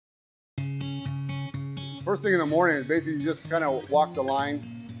First thing in the morning, basically you just kind of walk the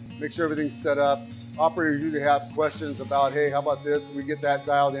line, make sure everything's set up. Operators usually have questions about, hey, how about this? We get that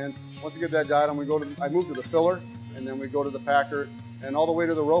dialed in. Once we get that dialed in, I move to the filler, and then we go to the packer, and all the way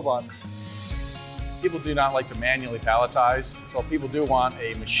to the robot. People do not like to manually palletize, so people do want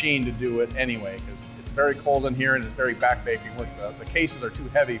a machine to do it anyway, because it's very cold in here and it's very back-baking work. The cases are too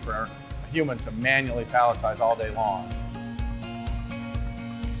heavy for a human to manually palletize all day long.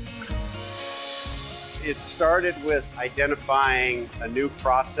 It started with identifying a new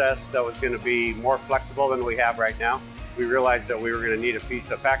process that was going to be more flexible than we have right now. We realized that we were going to need a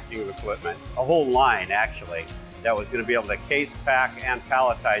piece of packaging equipment, a whole line actually, that was going to be able to case, pack, and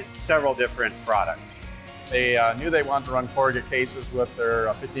palletize several different products. They knew they wanted to run corrugate cases with their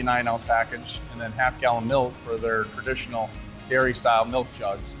 59-ounce package and then half-gallon milk for their traditional dairy-style milk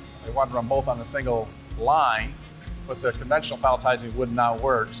jugs. They wanted to run both on a single line, but the conventional palletizing would not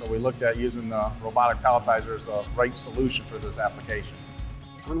work, so we looked at using the robotic palletizer as the right solution for this application.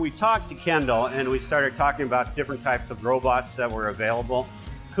 When we talked to Kendall and we started talking about different types of robots that were available,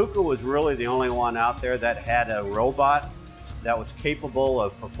 KUKA was really the only one out there that had a robot that was capable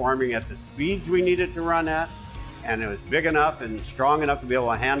of performing at the speeds we needed to run at, and it was big enough and strong enough to be able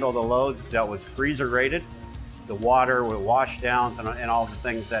to handle the loads, that was freezer rated. The water with wash downs and all the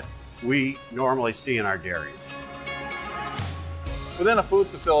things that we normally see in our dairies. Within a food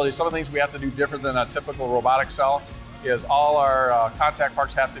facility, some of the things we have to do different than a typical robotic cell is all our contact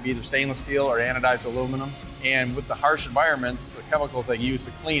parts have to be either stainless steel or anodized aluminum. And with the harsh environments, the chemicals they use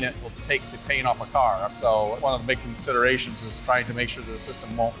to clean it will take the paint off a car. So one of the big considerations is trying to make sure the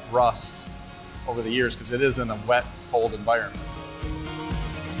system won't rust over the years, because it is in a wet, cold environment.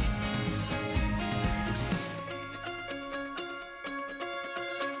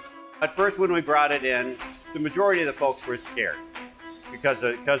 At first, when we brought it in, the majority of the folks were scared because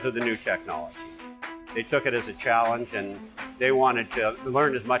of the new technology. They took it as a challenge and they wanted to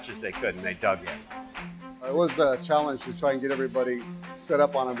learn as much as they could, and they dug in. It was a challenge to try and get everybody set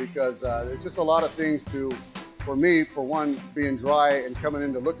up on them, because there's just a lot of things for me, for one, being dry and coming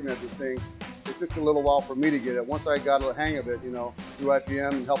into looking at this thing, it took a little while for me to get it. Once I got a hang of it, through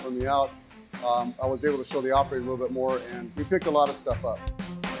IPM and helping me out, I was able to show the operator a little bit more, and we picked a lot of stuff up.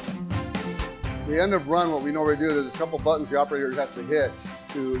 The end of run, what we normally do, there's a couple buttons the operator has to hit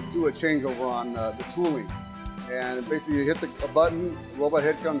to do a changeover on the tooling. And basically you hit a button, the robot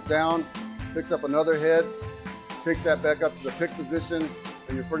head comes down, picks up another head, takes that back up to the pick position,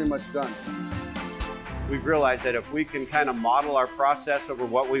 and you're pretty much done. We've realized that if we can kind of model our process over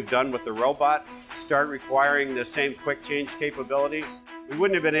what we've done with the robot, start requiring the same quick change capability, we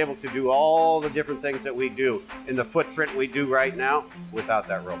wouldn't have been able to do all the different things that we do in the footprint we do right now without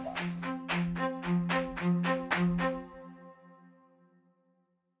that robot.